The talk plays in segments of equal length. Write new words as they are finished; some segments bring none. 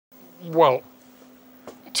Well,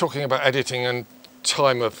 talking about editing and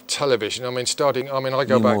time of television, I mean, I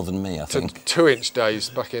go back more than me, I think. to 2-inch days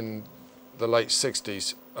back in the late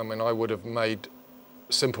 60s. I mean, I would have made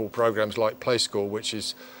simple programs like Play School, which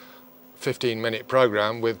is 15-minute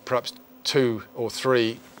program with perhaps 2 or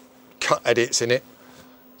 3 cut edits in it.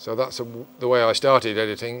 So that's the way I started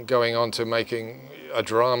editing, going on to making a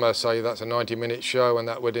drama, say that's a 90-minute show, and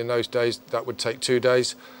that would, in those days, that would take 2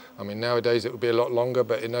 days. I mean, nowadays it would be a lot longer,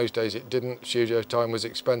 but in those days it didn't. Studio time was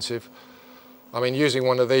expensive. I mean, using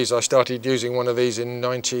one of these, I started using one of these in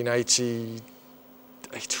 1980,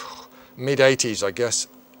 mid-80s, I guess.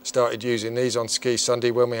 Started using these on Ski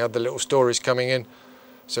Sunday when we had the little stories coming in.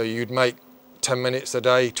 So you'd make 10 minutes a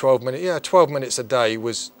day, 12 minutes. Yeah, 12 minutes a day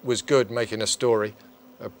was good, making a story,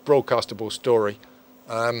 a broadcastable story.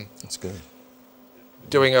 That's good.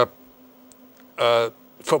 Doing a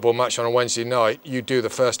football match on a Wednesday night, you do the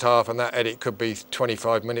first half and that edit could be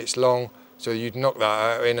 25 minutes long. So you'd knock that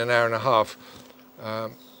out in an hour and a half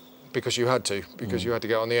because you had to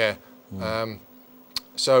get on the air.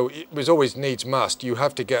 So it was always needs must. You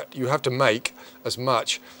have to make as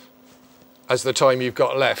much as the time you've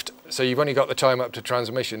got left. So you've only got the time up to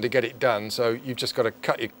transmission to get it done. So you've just got to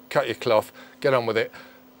cut your cloth, get on with it.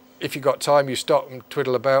 If you've got time, you stop and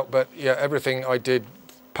twiddle about. But yeah, everything I did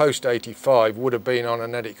post 85 would have been on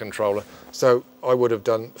an edit controller. So I would have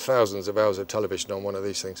done thousands of hours of television on one of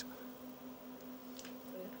these things.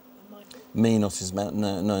 Me, not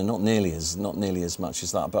not nearly as much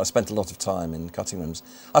as that. But I spent a lot of time in cutting rooms.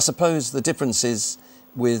 I suppose the difference is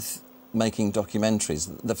with making documentaries.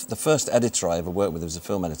 The first editor I ever worked with, was a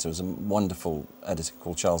film editor, was a wonderful editor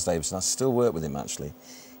called Charles Davis, and I still work with him actually.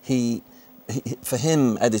 For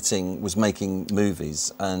him, editing was making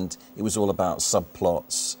movies, and it was all about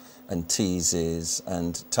subplots and teases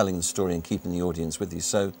and telling the story and keeping the audience with you.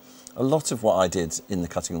 So a lot of what I did in the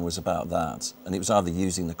cutting room was about that, and it was either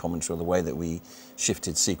using the commentary or the way that we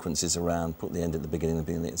shifted sequences around, put the end at the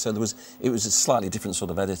beginning. So it was a slightly different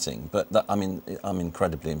sort of editing, but I mean, I'm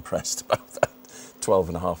incredibly impressed about that. 12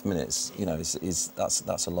 and a half minutes, you know,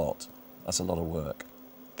 that's a lot. That's a lot of work.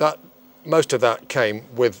 Most of that came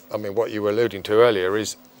with, I mean, what you were alluding to earlier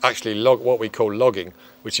is actually what we call logging,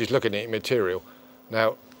 which is looking at material.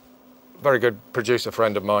 Now, a very good producer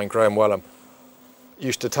friend of mine, Graham Wellham,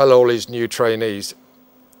 used to tell all his new trainees,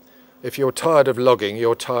 if you're tired of logging,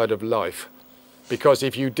 you're tired of life. Because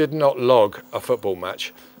if you did not log a football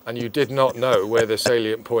match and you did not know where the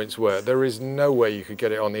salient points were, there is no way you could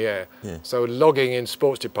get it on the air. Yeah. So logging in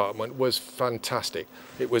sports department was fantastic.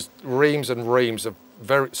 It was reams and reams of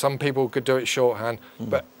some people could do it shorthand,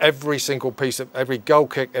 but every single piece of, every goal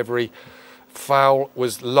kick, every foul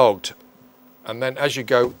was logged. And then as you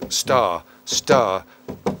go, star,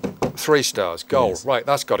 3 stars, goal, yes. Right,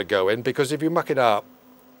 that's got to go in, because if you muck it up,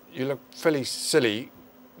 you look fairly silly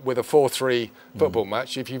with a 4-3 football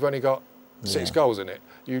match if you've only got 6 goals in it.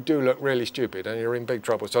 You do look really stupid and you're in big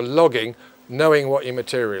trouble. So logging, knowing what your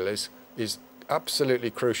material is absolutely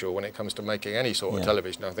crucial when it comes to making any sort of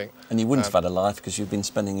television, I think. And you wouldn't have had a life because you've been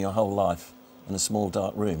spending your whole life in a small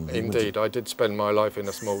dark room. Indeed, I did spend my life in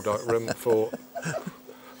a small dark room for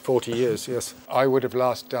 40 years, yes. I would have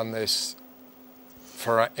last done this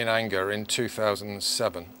in anger in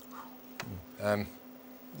 2007.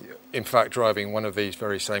 In fact, driving one of these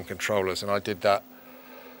very same controllers, and I did that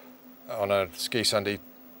on a Ski Sunday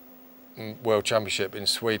World Championship in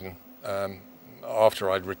Sweden after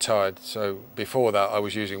I'd retired. So before that I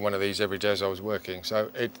was using one of these every day as I was working. So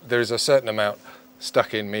there is a certain amount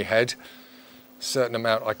stuck in me head, certain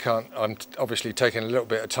amount I'm obviously taking a little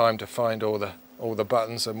bit of time to find all the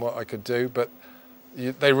buttons and what I could do, but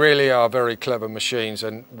they really are very clever machines,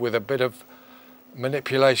 and with a bit of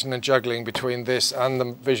manipulation and juggling between this and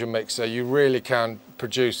the vision mixer, you really can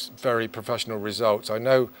produce very professional results. I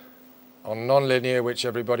know on non-linear, which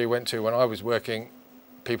everybody went to when I was working,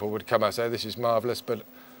 people would come out and say this is marvellous, but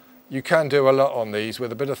you can do a lot on these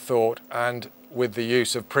with a bit of thought and with the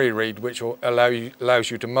use of pre-read, which will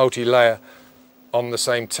allows you to multi-layer on the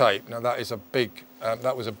same tape. Now that is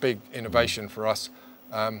that was a big innovation for us.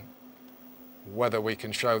 Whether we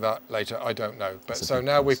can show that later, I don't know. But so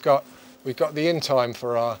now we've got the in time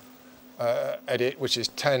for our edit, which is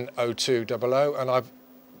 10:02:00, and I've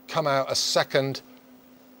come out a second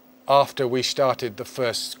after we started the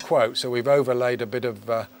first quote, so we've overlaid a bit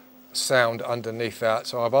of sound underneath that.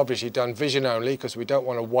 So I've obviously done vision only because we don't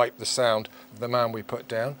want to wipe the sound of the man we put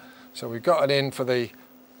down. So we've got an in for the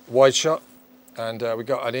wide shot, and we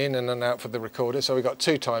got an in and an out for the recorder. So we've got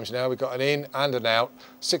 2 times now. We've got an in and an out,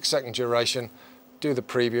 6-second duration. Do the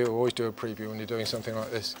preview. Always do a preview when you're doing something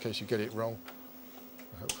like this in case you get it wrong.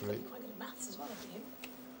 Hopefully. Quite good at maths as well, haven't you?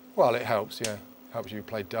 Well, it helps, yeah. Helps you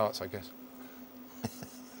play darts, I guess.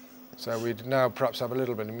 So we'd now perhaps have a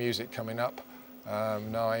little bit of music coming up.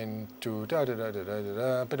 9 to da da da da da da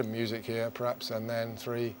da. A bit of music here, perhaps, and then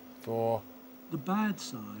 3, 4. The bad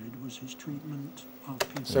side was his treatment of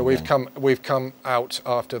people. So we've come out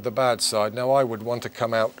after the bad side. Now I would want to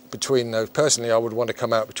come out between those. Personally, I would want to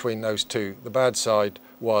come out between those two. The bad side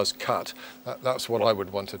was cut. That's what I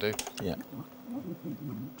would want to do. Yeah.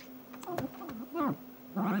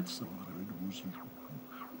 Bad side was.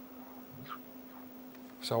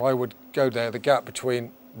 So I would go there, the gap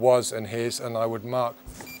between was and his, and I would mark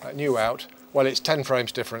that new out. Well, it's 10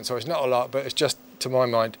 frames different, so it's not a lot, but it's just, to my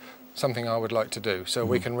mind, something I would like to do. So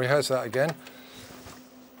we can rehearse that again.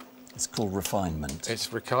 It's called refinement.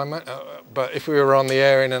 It's refinement, but if we were on the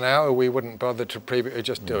air in an hour, we wouldn't bother to preview it,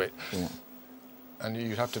 just do it. Yeah. And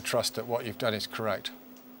you'd have to trust that what you've done is correct.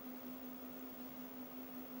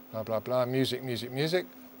 Blah, blah, blah, music, music, music.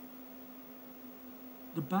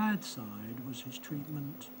 The bad side was his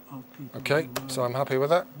treatment of people. Okay, so I'm happy with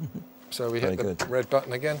that. So we hit the red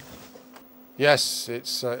button again. Yes,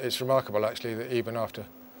 it's remarkable actually that even after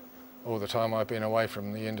all the time I've been away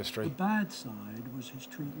from the industry. The bad side was his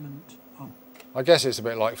treatment of. I guess it's a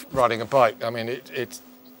bit like riding a bike. I mean, there's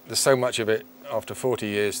so much of it after 40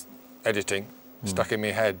 years editing stuck in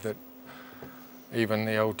my head that even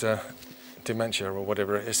the old dementia or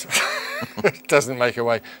whatever it is doesn't make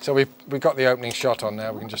away. So we've got the opening shot on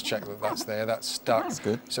now. We can just check that that's there. That's stuck. That's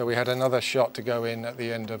good. So we had another shot to go in at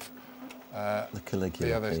the end of the Caligula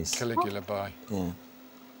the other piece. Caligula by. Yeah.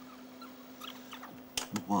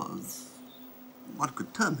 Was, one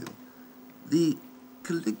could term him, the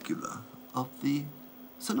Caligula of the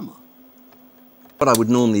cinema. What I would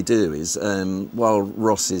normally do is, while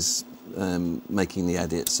Ross is making the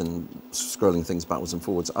edits and scrolling things backwards and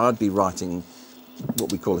forwards, I'd be writing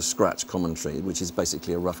what we call a scratch commentary, which is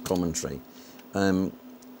basically a rough commentary. And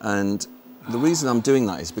the reason I'm doing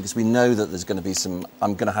that is because we know that there's going to be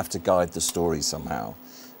I'm going to have to guide the story somehow.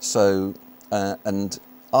 So, and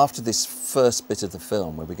after this first bit of the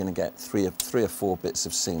film, where we're going to get three or four bits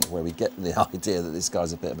of sync, where we get the idea that this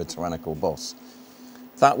guy's a bit of a tyrannical boss,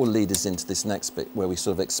 that will lead us into this next bit where we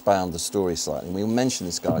sort of expound the story slightly. And we'll mention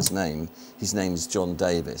this guy's name. His name is John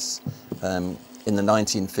Davis. In the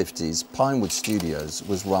 1950s, Pinewood Studios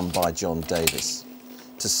was run by John Davis.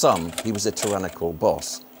 To some, he was a tyrannical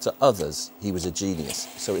boss. To others, he was a genius.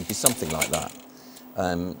 So it'd be something like that.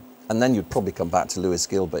 And then you'd probably come back to Lewis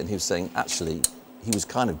Gilbert, and he was saying, actually, he was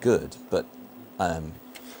kind of good, but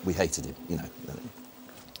we hated him, you know.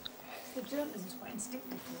 The journalism is quite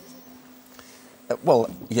instinctive, isn't it? Well,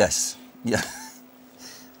 yes, yeah.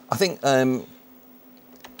 I think, I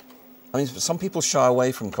mean, some people shy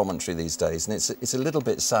away from commentary these days, and it's a little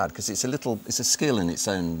bit sad because it's a skill in its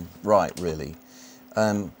own right, really,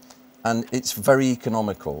 and it's very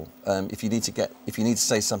economical. If you need to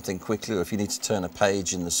say something quickly, or if you need to turn a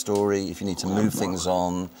page in the story, if you need to move things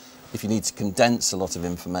on, if you need to condense a lot of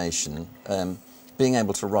information, being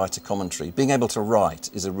able to write a commentary, being able to write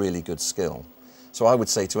is a really good skill. So I would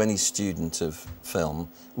say to any student of film,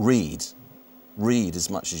 read as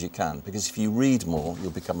much as you can, because if you read more,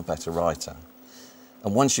 you'll become a better writer.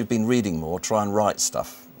 And once you've been reading more, try and write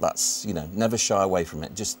stuff. That's, you know, never shy away from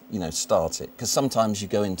it, just, you know, start it. Because sometimes you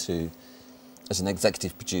go into, as an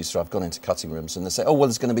executive producer, I've gone into cutting rooms and they say, oh, well,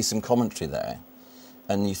 there's going to be some commentary there.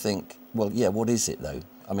 And you think, well, yeah, what is it though?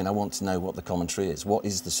 I mean, I want to know what the commentary is. What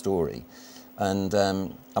is the story? And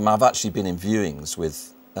I've actually been in viewings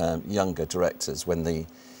with younger directors when the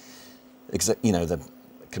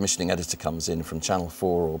commissioning editor comes in from Channel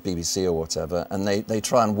 4 or BBC or whatever, and they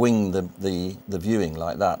try and wing the viewing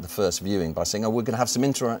like that, the first viewing, by saying, oh, we're going to have some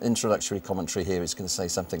introductory commentary here, it's going to say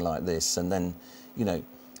something like this, and then, you know,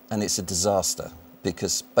 and it's a disaster,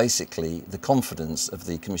 because basically the confidence of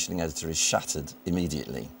the commissioning editor is shattered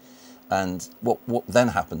immediately. And what then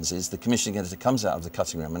happens is the commissioning editor comes out of the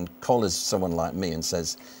cutting room and collars someone like me and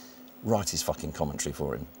says, write his fucking commentary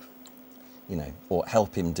for him. You know, or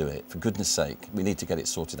help him do it. For goodness sake, we need to get it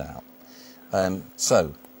sorted out.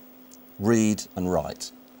 So, read and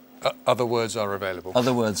write. Other words are available.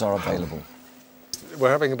 Other words are available.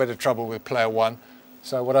 We're having a bit of trouble with player 1.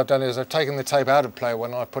 So what I've done is I've taken the tape out of player 1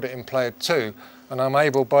 and I've put it in player 2. And I'm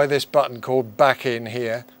able, by this button called back in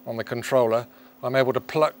here on the controller, I'm able to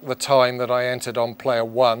pluck the time that I entered on player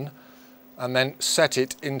 1 and then set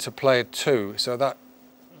it into player 2, so that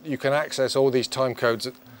you can access all these time codes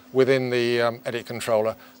within the edit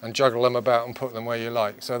controller and juggle them about and put them where you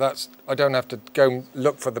like. So that's, I don't have to go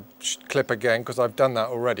look for the clip again because I've done that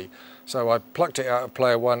already. So I've plucked it out of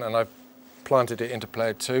player 1 and I've planted it into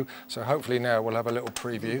player 2. So hopefully now we'll have a little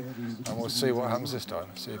preview and we'll see what happens this time.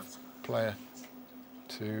 See if player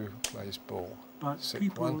 2 plays ball. But Sick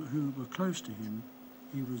people one. who were close to him,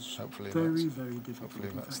 he was Hopefully very, that's- very difficult. hopefully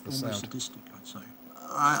In that's fact, the almost sound. sadistic, I'd say.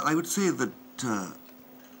 I would say that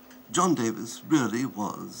John Davis really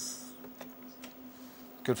was.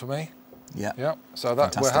 Good for me? Yeah. Yeah, so that we're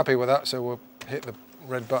Fantastic. happy with that, so we'll hit the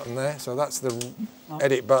red button there. So that's the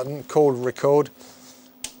edit button called record.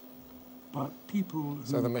 But people who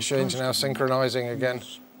So the were machine's close now to him, synchronising he again,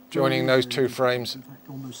 was joining very, those very two difficult, frames in fact,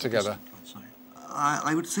 almost together. sadistic, I'd say.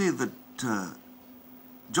 I would say that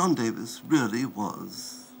John Davis really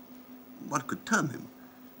was, what could term him,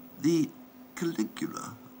 the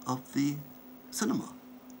Caligula of the cinema.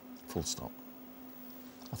 Full stop.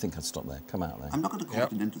 I think I'd stop there. Come out there. I'm not going to call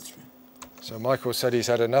Yep. it an industry. So Michael said he's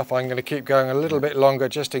had enough. I'm going to keep going a little bit longer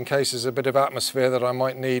just in case there's a bit of atmosphere that I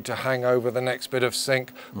might need to hang over the next bit of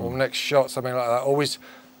sync or next shot, something like that.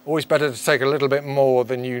 Always better to take a little bit more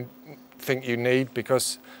than you think you need,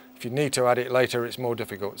 because if you need to add it later, it's more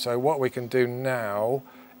difficult. So what we can do now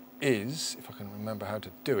is, if I can remember how to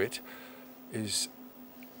do it, is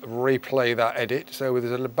replay that edit. So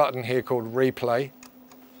there's a button here called replay.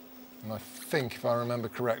 And I think, if I remember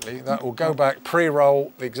correctly, that will go back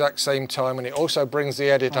pre-roll the exact same time, and it also brings the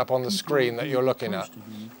edit up on the screen that you're looking at.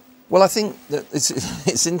 Well, I think that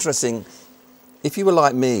it's interesting. If you were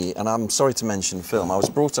like me, and I'm sorry to mention film, I was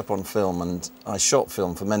brought up on film and I shot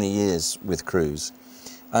film for many years with crews.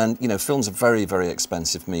 And, you know, film's a very, very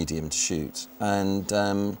expensive medium to shoot. And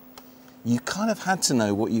you kind of had to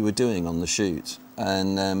know what you were doing on the shoot,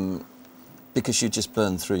 and because you just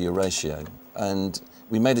burned through your ratio. And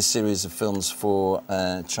we made a series of films for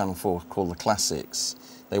Channel 4 called The Classics.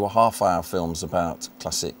 They were half-hour films about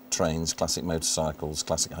classic trains, classic motorcycles,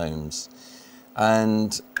 classic homes.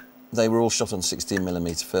 And they were all shot on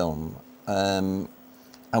 16mm film.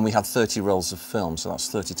 And we had 30 rolls of film, so that's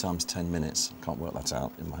 30 times 10 minutes. I can't work that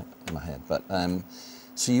out in my head. But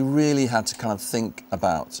so you really had to kind of think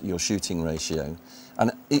about your shooting ratio.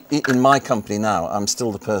 And in my company now, I'm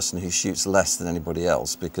still the person who shoots less than anybody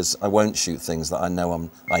else, because I won't shoot things that I know I'm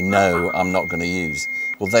not going to use.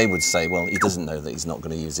 Well, they would say, well, he doesn't know that he's not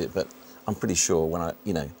going to use it, but I'm pretty sure when I,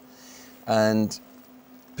 you know. And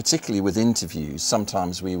particularly with interviews,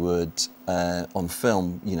 sometimes we would on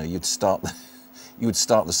film, you know, you would start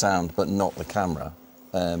the sound, but not the camera,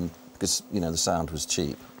 because you know the sound was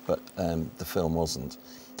cheap, but the film wasn't.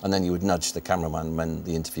 And then you would nudge the cameraman when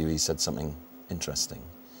the interviewee said something interesting.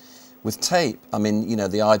 With tape, I mean, you know,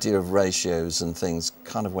 the idea of ratios and things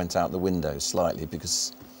kind of went out the window slightly,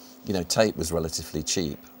 because, you know, tape was relatively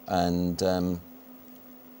cheap, and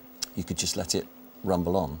you could just let it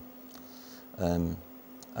rumble on.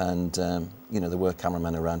 You know, there were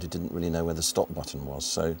cameramen around who didn't really know where the stop button was,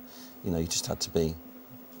 so, you know, you just had to be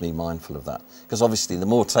mindful of that. Because obviously the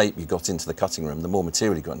more tape you got into the cutting room, the more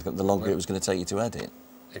material you got, the longer it was going to take you to edit.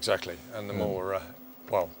 Exactly, and the more,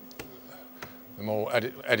 the more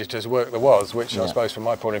editor's work there was, which I suppose from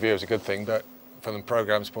my point of view is a good thing, but from the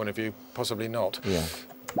programme's point of view, possibly not. Yeah.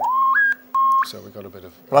 So we got a bit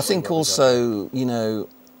of... But I think also, you know,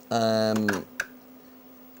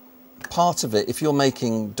 part of it, if you're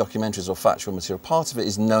making documentaries or factual material, part of it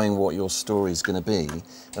is knowing what your story is going to be,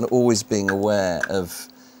 and always being aware of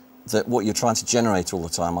that what you're trying to generate all the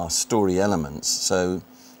time are story elements. So,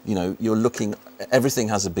 you know, you're looking, everything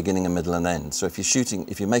has a beginning, a middle and end. So if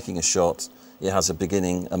you're making a shot, it has a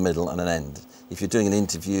beginning, a middle and an end. If you're doing an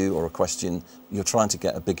interview or a question, you're trying to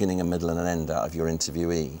get a beginning, a middle and an end out of your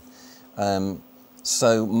interviewee.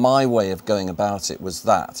 So my way of going about it was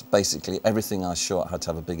that basically everything I shot had to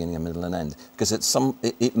have a beginning, a middle and end, because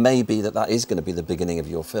it may be that is going to be the beginning of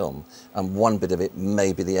your film, and one bit of it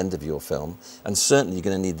may be the end of your film, and certainly you're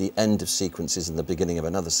going to need the end of sequences and the beginning of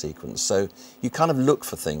another sequence. So you kind of look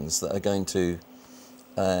for things that are going to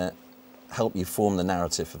help you form the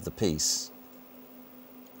narrative of the piece.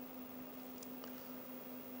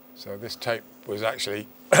 So this tape was actually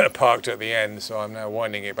parked at the end, so I'm now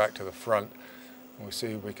winding it back to the front. We'll see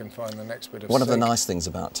if we can find the next bit of One of the sync. nice things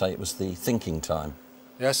about tape was the thinking time.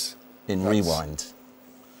 Yes. In rewind.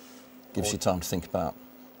 Gives you time to think about,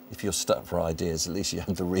 if you're stuck for ideas, at least you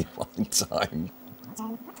have the rewind time.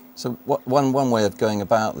 So one way of going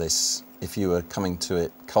about this, if you were coming to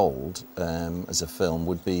it cold as a film,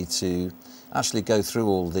 would be to actually go through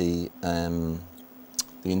all the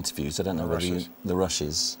interviews. I don't know whether the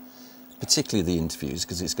rushes, particularly the interviews,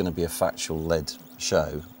 because it's going to be a factual-led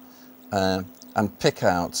show. And pick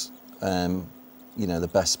out, you know, the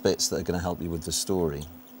best bits that are going to help you with the story.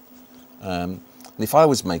 And if I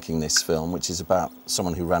was making this film, which is about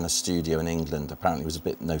someone who ran a studio in England, apparently was a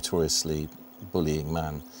bit notoriously bullying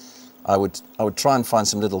man. I would try and find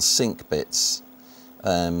some little sync bits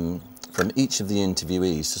from each of the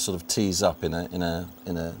interviewees to sort of tease up in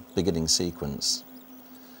a beginning sequence.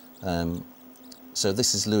 So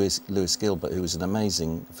this is Lewis Gilbert, who was an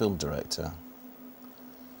amazing film director.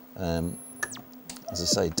 As I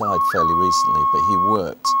say, died fairly recently, but he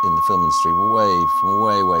worked in the film industry from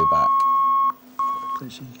way back. He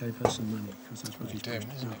gave us some money because that's what he's dim,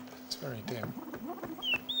 supposed to isn't do. it? It's very dim.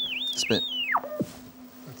 It's a bit.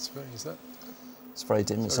 It's very, is that? It's very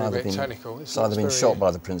dim. It's very either been, technical. it's either been very, shot by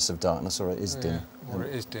the Prince of Darkness or it is dim. Or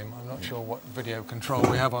it is dim. I'm not sure what video control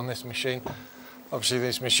we have on this machine. Obviously,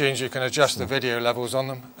 these machines, you can adjust the video levels on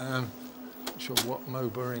them. Not sure what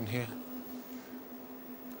mode we're in here.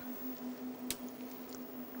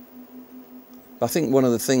 I think one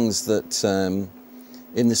of the things that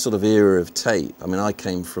in this sort of era of tape, I mean, I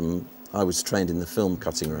was trained in the film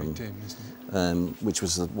cutting room, Dim, isn't it? which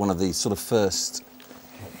was one of the sort of first,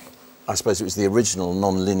 I suppose it was the original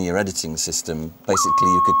non-linear editing system. Basically,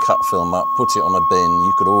 you could cut film up, put it on a bin,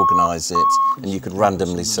 you could organise it, and you could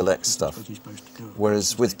randomly select stuff.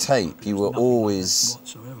 Whereas with tape, you were always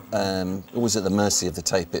at the mercy of the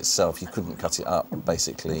tape itself. You couldn't cut it up,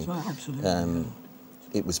 basically.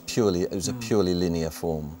 It was a purely linear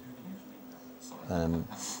form.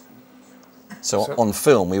 So on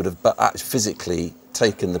film, we would have physically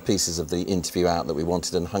taken the pieces of the interview out that we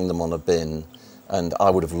wanted and hung them on a bin, and I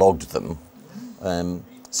would have logged them.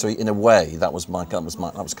 So in a way, that was kind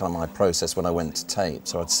of my process when I went to tape.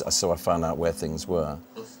 So I found out where things were.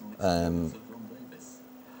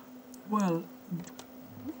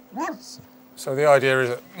 So the idea is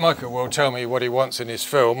that Michael will tell me what he wants in his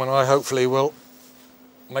film, and I hopefully will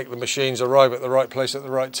make the machines arrive at the right place at the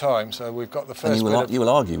right time. So we've got the first. And you will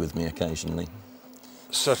argue with me occasionally.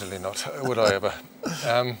 Certainly not. Would I ever?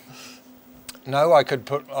 No, I can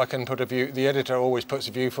put a view. The editor always puts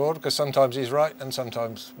a view forward because sometimes he's right and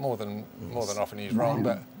sometimes more than often he's wrong.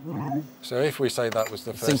 But so if we say that was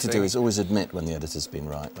the first thing to do is always admit when the editor's been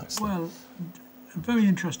right. Well, a very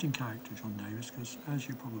interesting character, John Davis, because as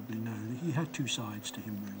you probably know, he had two sides to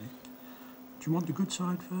him really. Do you want the good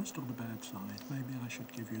side first or the bad side? Maybe I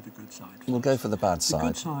should give you the good side first. We'll go for the bad side. The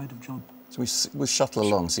good side of John. So we'll shuttle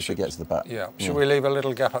along, see if we get to the back. Yeah. Should we leave a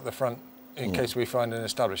little gap at the front in case we find an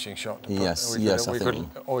establishing shot? Yes, we could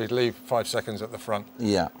always leave 5 seconds at the front.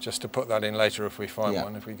 Yeah. Just to put that in later if we find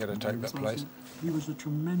one, if we get a tape that place. He was a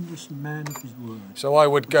tremendous man of his word. So I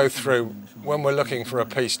would go through, when we're looking for a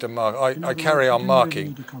piece to mark, I carry on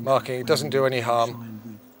marking. Marking, it doesn't do any harm.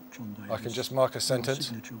 I can just mark a sentence. The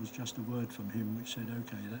signature was just a word from him which said,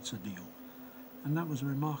 OK, that's a deal. And that was a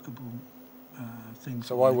remarkable thing.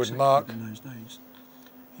 So I would mark. In those days.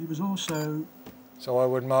 He was also. So I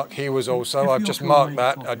would mark. He was also. I've just marked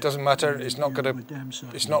that. It doesn't matter. It's not going to.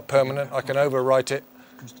 It's not permanent. I can overwrite it.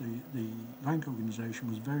 Because the rank organisation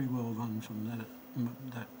was very well run from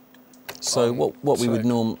that. So what we would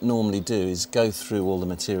normally do is go through all the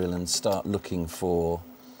material and start looking for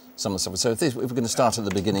some of the stuff. So if we're going to start at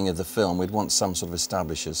the beginning of the film, we'd want some sort of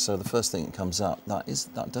establishers. So the first thing that comes up, that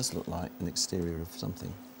does look like an exterior of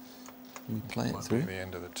something. Can we play it through? Might be the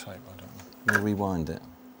end of the tape. I don't know. We'll rewind it.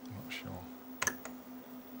 I'm not sure.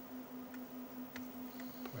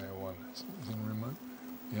 Player 1 is in remote.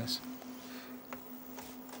 Yes.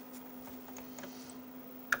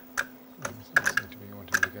 Doesn't seem to be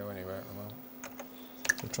wanting to go anywhere at the moment.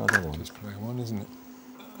 We'll try the other one. Just player 1, isn't it?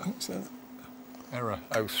 I think so. Error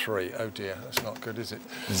 03. Oh dear, that's not good, is it?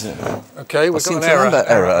 Is it? Okay, we've got an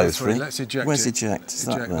error 03. Let's eject Where's it. eject? Is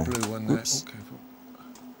Eject that the there? blue one there. Oops. Okay.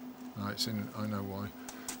 No, it's in. I know why.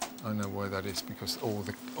 I know why that is, because all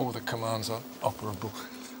the commands are operable.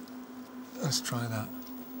 Let's try that.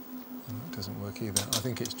 Oh, it doesn't work either. I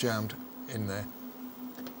think it's jammed in there.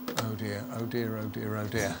 Oh dear. Oh dear. Oh dear. Oh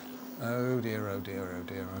dear. Oh dear. Oh dear. Oh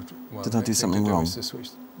dear. Oh dear. Well, did I do something wrong? To switch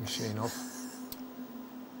the machine off.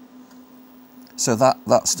 So that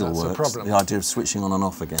still That's works. a problem. The idea of switching on and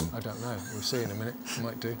off again. I don't know. We'll see in a minute. It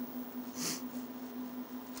might do.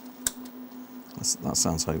 That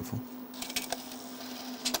sounds hopeful.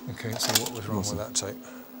 Okay, so what was wrong with that tape?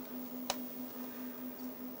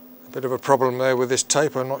 A bit of a problem there with this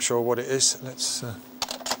tape. I'm not sure what it is. Let's. No,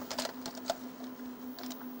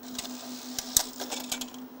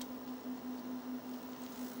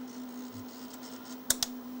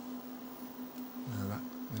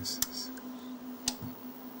 this is.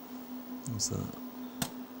 What's that?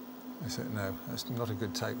 Is it? No, that's not a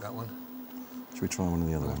good tape. That one. Should we try one of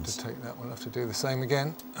the other We'll have ones? to take that. We'll have to do the same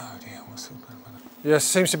again. Oh dear, what's the problem? Yes,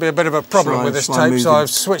 seems to be a bit of a problem with this tape, so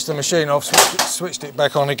I've switched the machine off, switched it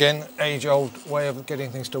back on again. Age-old way of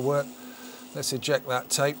getting things to work. Let's eject that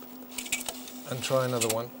tape. and try another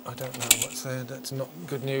one. I don't know what's there. That's not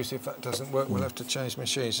good news. If that doesn't work, we'll have to change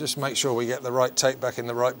machines. Just make sure we get the right tape back in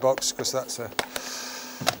the right box, because that's a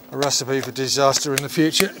recipe for disaster in the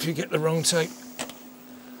future if you get the wrong tape.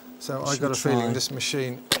 So I got a feeling this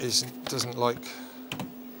machine doesn't like.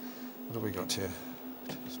 What have we got here?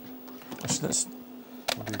 Let's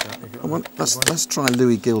What do you got? let's try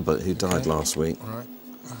Louis Gilbert, who died last week. All right.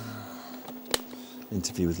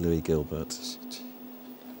 Interview with Louis Gilbert.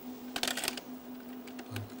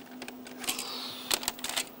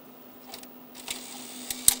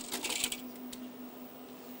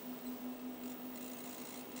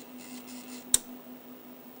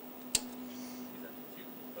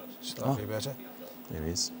 Slightly better. There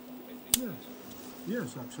he is. Yes,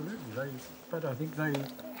 yes, absolutely. But I think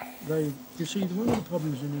they. You see, one of the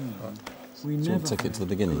problems in England, we Do you never want to take it to the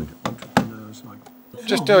beginning? had entrepreneurs like.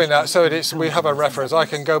 Just doing that so we have a reference. I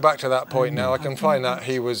can go back to that point now. I can find that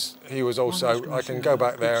he was also. I can go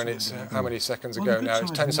back there, and it's how many seconds ago now?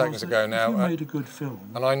 It's 10 seconds ago now, Made a good film.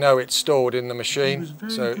 and I know it's stored in the machine.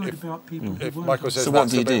 So if Michael says So what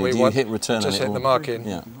that's do you the bit do? we Do you want, hit return just on it hit the or- mark in,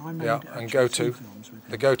 Yeah. yeah, and go to.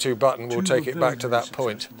 The go-to button will take it back to that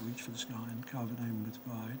point. Reach for the Sky and Carved Aim with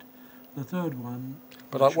Pride. The third one.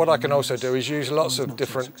 But what I can also do is use lots of not so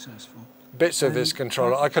different successful. bits of this And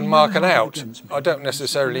controller. I can you mark never an have it out. against me. I don't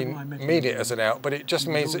necessarily Whenever I met mean him, it as an out, but it just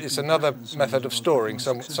he means would that it's always another be different method of songs storing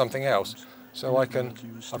about my something else. successful So films. I In can. other words, he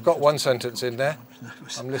was I've got one still sentence in there. That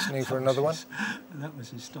was- I'm listening for another one. That was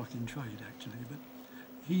his stock in trade, actually.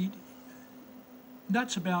 But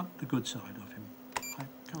that's about the good side of him. I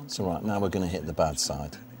can't. It's all right. Now we're going to hit the bad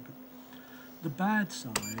side. The bad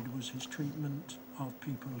side was his treatment of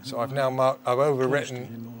people who So I've were now close I've to overwritten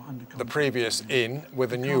him or under the contract previous with him. in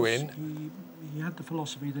with a new Because in, He had the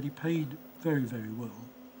philosophy that he paid very, very well.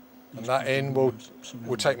 and These that people in who will were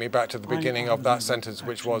surrounded. take me back to the beginning I of was that never sentence,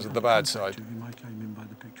 which actually was the under bad contract side. to him. I came in by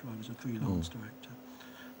the picture. I was a freelance director.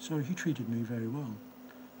 So he treated me very well.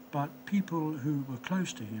 But people who were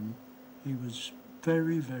close to him, he was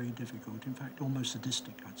very, very difficult. In fact, almost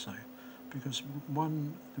sadistic, I'd say. Because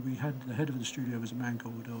one that we had, the head of the studio was a man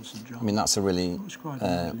called Elson John. I mean, that's a really. He was quite an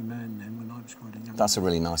elderly man then when I was quite a young That's a man.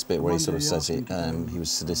 really nice bit where he One sort of day says asked me it. to go, He was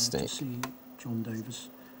sadistic. To see John Davis.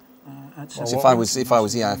 At So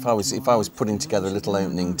if I was putting together a little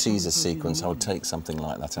opening teaser sequence, I would take something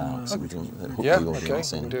like that out, so we didn't hook Yeah, the okay,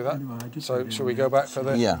 audience we can in. do that. Anyway, I did So go shall down we there go back to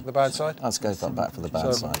for see- the bad side? Let's go back for the bad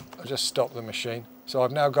So side. I just stop the machine. So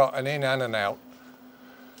I've now got an in and an out.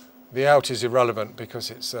 The out is irrelevant because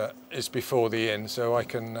it's before the in, so I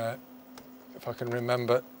can, if I can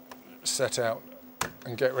remember, set out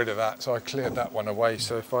and get rid of that. So I cleared that one away.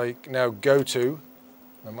 So if I now go to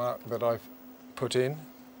the mark that I've put in,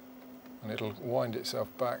 and it'll wind itself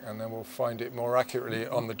back, and then we'll find it more accurately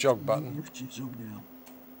on the jog button.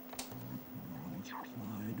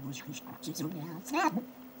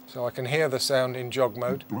 So I can hear the sound in jog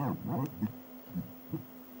mode.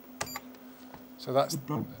 So that's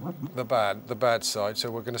the bad side. So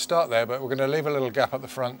we're going to start there, but we're going to leave a little gap at the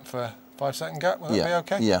front for 5-second gap. Will that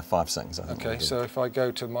be okay? Yeah, 5 seconds. I think Okay, will do. so if I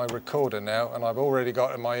go to my recorder now, and I've already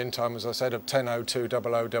got in my in time, as I said, of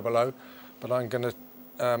 10:02:00:00, but I'm going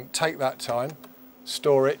to take that time,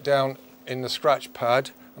 store it down in the scratch pad,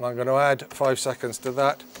 and I'm going to add 5 seconds to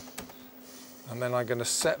that, and then I'm going to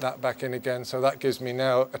set that back in again. So that gives me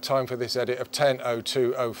now a time for this edit of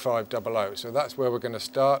 10:02:05:00. So that's where we're going to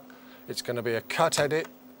start. It's going to be a cut edit.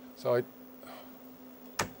 So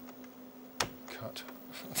cut.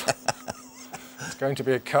 It's going to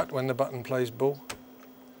be a cut when the button plays ball.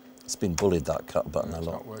 It's been bullied, that cut button, a It's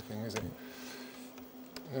lot. not working, is it?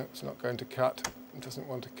 No, it's not going to cut. It doesn't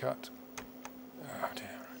want to cut. Oh dear,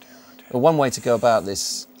 oh dear, oh dear. Well, one way to go about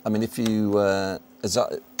this, I mean, if you, as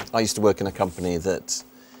I used to work in a company that,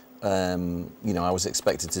 you know, I was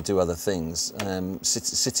expected to do other things.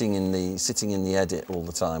 Sitting in the edit all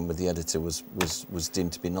the time with the editor was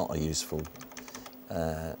deemed to be not a useful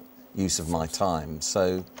use of my time.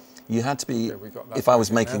 So you had to be. Okay, we got that if I was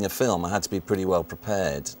working making now. a film, I had to be pretty well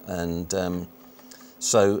prepared. And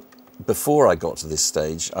so before I got to this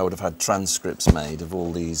stage, I would have had transcripts made of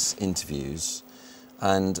all these interviews.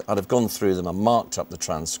 And I'd have gone through them and marked up the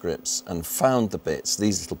transcripts and found the bits,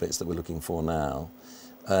 these little bits that we're looking for now.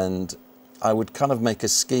 And I would kind of make a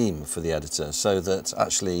scheme for the editor so that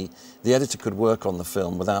actually the editor could work on the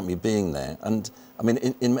film without me being there. And I mean,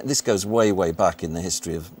 this goes way, way back in the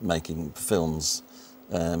history of making films,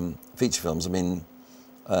 feature films. I mean,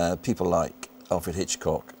 people like Alfred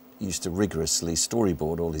Hitchcock used to rigorously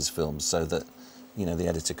storyboard all his films so that, you know, the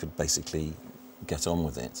editor could basically get on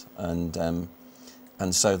with it. And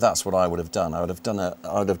And so that's what I would have done. I would have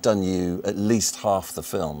done you at least half the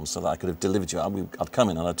film so that I could have delivered you. I'd come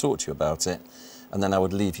in and I'd talk to you about it, and then I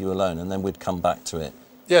would leave you alone, and then we'd come back to it.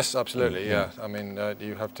 Yes, absolutely, yeah. I mean,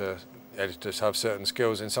 you have to, editors have certain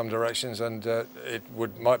skills in some directions, and it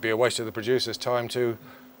might be a waste of the producer's time to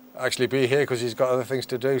actually be here because he's got other things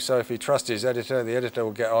to do. So if he trusts his editor, the editor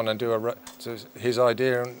will get on and do his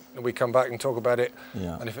idea, and we come back and talk about it.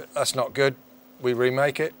 Yeah. And if that's not good, we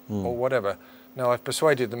remake it or whatever. Now I've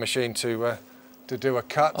persuaded the machine to do a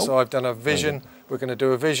cut, so I've done a vision. We're going to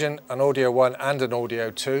do a vision, an audio 1 and an audio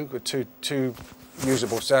 2 with two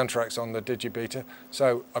usable soundtracks on the digibeta.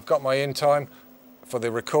 So I've got my in time for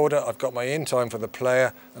the recorder, I've got my in time for the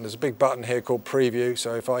player, and there's a big button here called preview.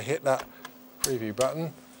 So if I hit that preview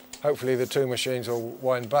button, hopefully the two machines will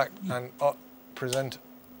wind back and present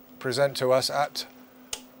to us at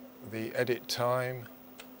the edit time.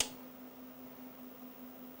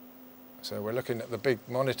 So we're looking at the big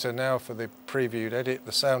monitor now for the previewed edit.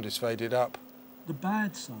 The sound is faded up. The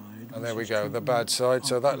bad side. And there we go, the bad side.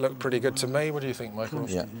 So that looked pretty good to me. What do you think, Michael?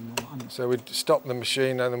 Yeah. So we stop the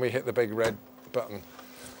machine and then we hit the big red button,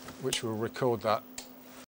 which will record that